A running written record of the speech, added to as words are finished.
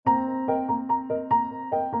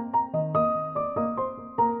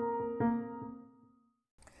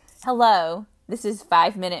Hello, this is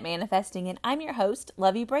 5 Minute Manifesting, and I'm your host,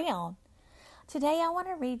 Lovey Brown. Today I want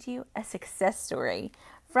to read you a success story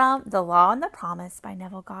from The Law and the Promise by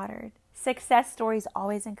Neville Goddard. Success stories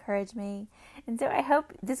always encourage me, and so I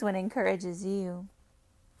hope this one encourages you.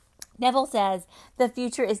 Neville says, the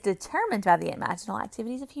future is determined by the imaginal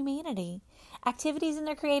activities of humanity. Activities in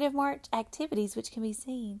their creative march, activities which can be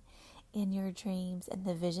seen in your dreams and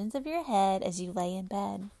the visions of your head as you lay in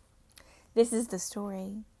bed. This is the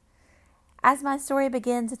story. As my story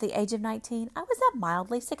begins at the age of 19, I was a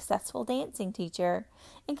mildly successful dancing teacher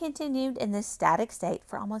and continued in this static state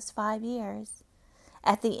for almost 5 years.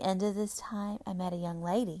 At the end of this time, I met a young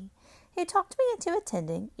lady who talked me into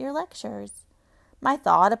attending your lectures. My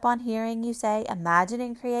thought upon hearing you say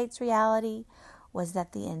imagining creates reality was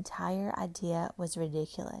that the entire idea was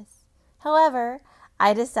ridiculous. However,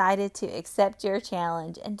 I decided to accept your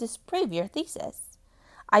challenge and disprove your thesis.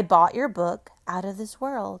 I bought your book, Out of This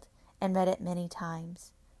World, and read it many times.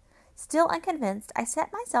 Still unconvinced, I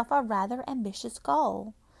set myself a rather ambitious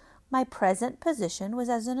goal. My present position was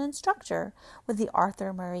as an instructor with the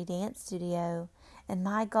Arthur Murray Dance Studio, and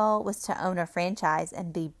my goal was to own a franchise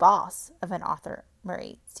and be boss of an Arthur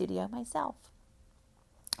Murray studio myself.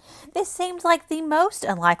 This seemed like the most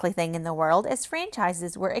unlikely thing in the world, as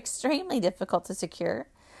franchises were extremely difficult to secure.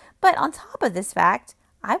 But on top of this fact,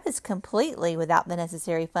 I was completely without the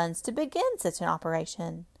necessary funds to begin such an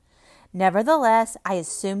operation. Nevertheless, I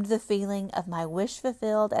assumed the feeling of my wish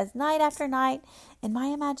fulfilled as night after night, in my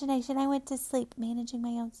imagination, I went to sleep managing my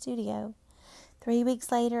own studio. 3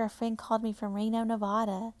 weeks later, a friend called me from Reno,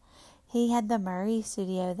 Nevada. He had the Murray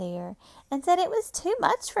studio there and said it was too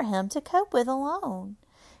much for him to cope with alone.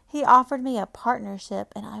 He offered me a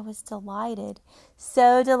partnership, and I was delighted.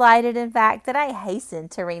 So delighted, in fact, that I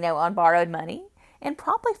hastened to Reno on borrowed money and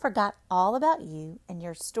promptly forgot all about you and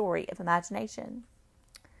your story of imagination.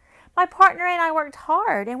 My partner and I worked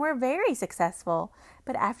hard and were very successful,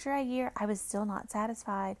 but after a year I was still not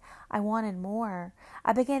satisfied. I wanted more.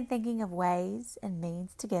 I began thinking of ways and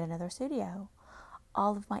means to get another studio.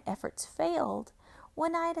 All of my efforts failed.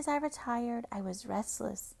 One night as I retired, I was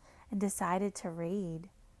restless and decided to read.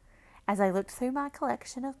 As I looked through my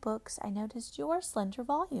collection of books, I noticed your slender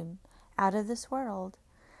volume, Out of This World.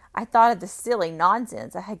 I thought of the silly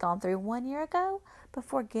nonsense I had gone through 1 year ago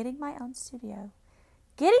before getting my own studio.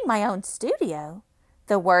 Getting my own studio?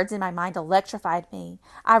 The words in my mind electrified me.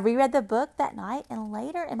 I reread the book that night, and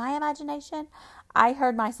later, in my imagination, I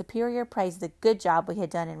heard my superior praise the good job we had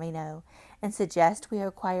done in Reno and suggest we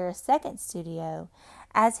acquire a second studio,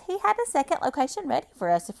 as he had a second location ready for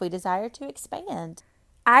us if we desired to expand.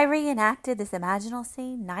 I reenacted this imaginal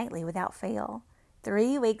scene nightly without fail.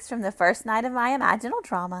 3 weeks from the first night of my imaginal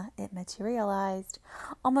drama, it materialized,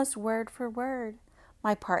 almost word for word.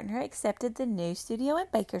 My partner accepted the new studio in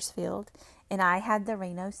Bakersfield, and I had the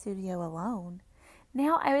Reno studio alone.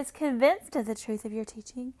 Now I was convinced of the truth of your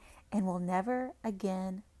teaching and will never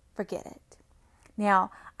again forget it. Now,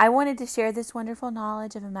 I wanted to share this wonderful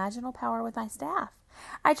knowledge of imaginal power with my staff.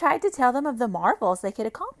 I tried to tell them of the marvels they could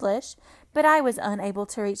accomplish, but I was unable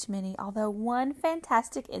to reach many, although one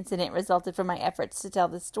fantastic incident resulted from my efforts to tell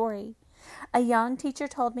this story. A young teacher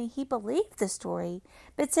told me he believed the story,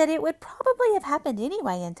 but said it would probably have happened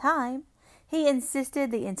anyway in time. He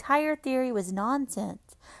insisted the entire theory was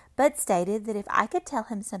nonsense, but stated that if I could tell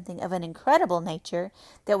him something of an incredible nature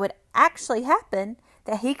that would actually happen,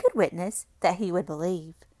 that he could witness, that he would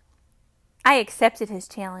believe. I accepted his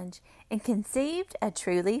challenge and conceived a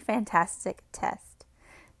truly fantastic test.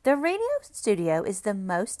 The Reno studio is the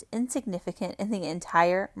most insignificant in the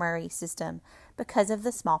entire Murray system because of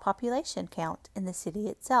the small population count in the city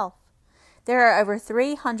itself. There are over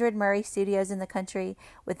 300 Murray studios in the country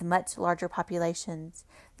with much larger populations,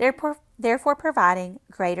 therefore providing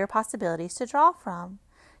greater possibilities to draw from.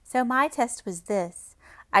 So my test was this.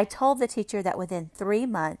 I told the teacher that within 3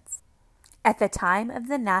 months, at the time of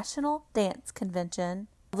the National Dance Convention,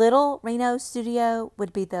 Little Reno studio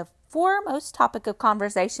would be the foremost topic of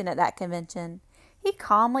conversation at that convention. He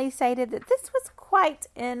calmly stated that this was quite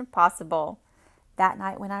impossible. That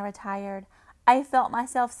night when I retired, I felt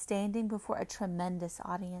myself standing before a tremendous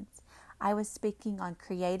audience. I was speaking on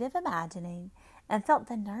creative imagining and felt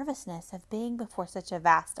the nervousness of being before such a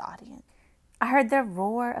vast audience. I heard the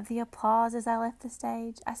roar of the applause as I left the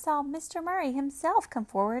stage. I saw Mr. Murray himself come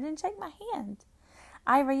forward and shake my hand.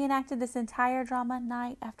 I reenacted this entire drama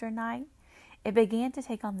night after night. It began to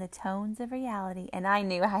take on the tones of reality, and I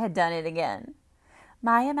knew I had done it again.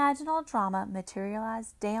 My imaginal drama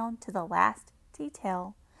materialized down to the last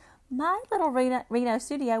detail. My little Reno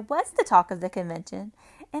studio was the talk of the convention,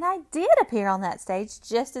 and I did appear on that stage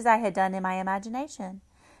just as I had done in my imagination.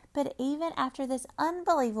 But even after this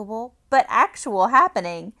unbelievable but actual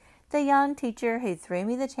happening, the young teacher who threw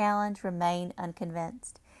me the challenge remained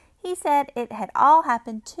unconvinced. He said it had all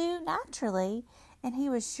happened too naturally, and he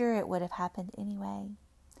was sure it would have happened anyway.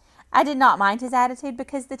 I did not mind his attitude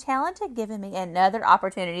because the challenge had given me another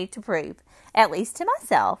opportunity to prove, at least to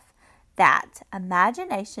myself, that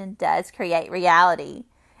imagination does create reality.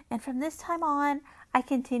 And from this time on, I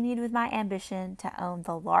continued with my ambition to own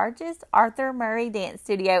the largest Arthur Murray dance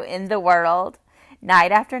studio in the world.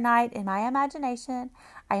 Night after night, in my imagination,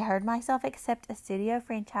 I heard myself accept a studio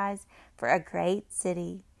franchise for a great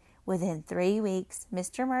city. Within 3 weeks,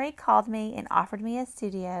 Mr. Murray called me and offered me a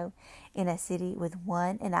studio in a city with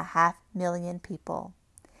 1.5 million people.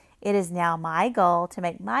 It is now my goal to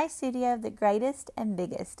make my studio the greatest and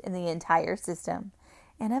biggest in the entire system.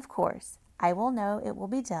 And of course, I will know it will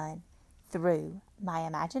be done through my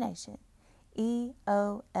imagination.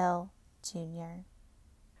 E.O.L. Jr.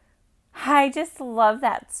 I just love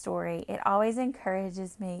that story. It always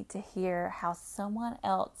encourages me to hear how someone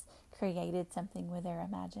else created something with their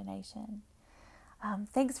imagination.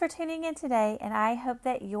 Thanks for tuning in today, and I hope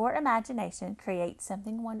that your imagination creates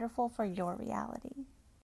something wonderful for your reality.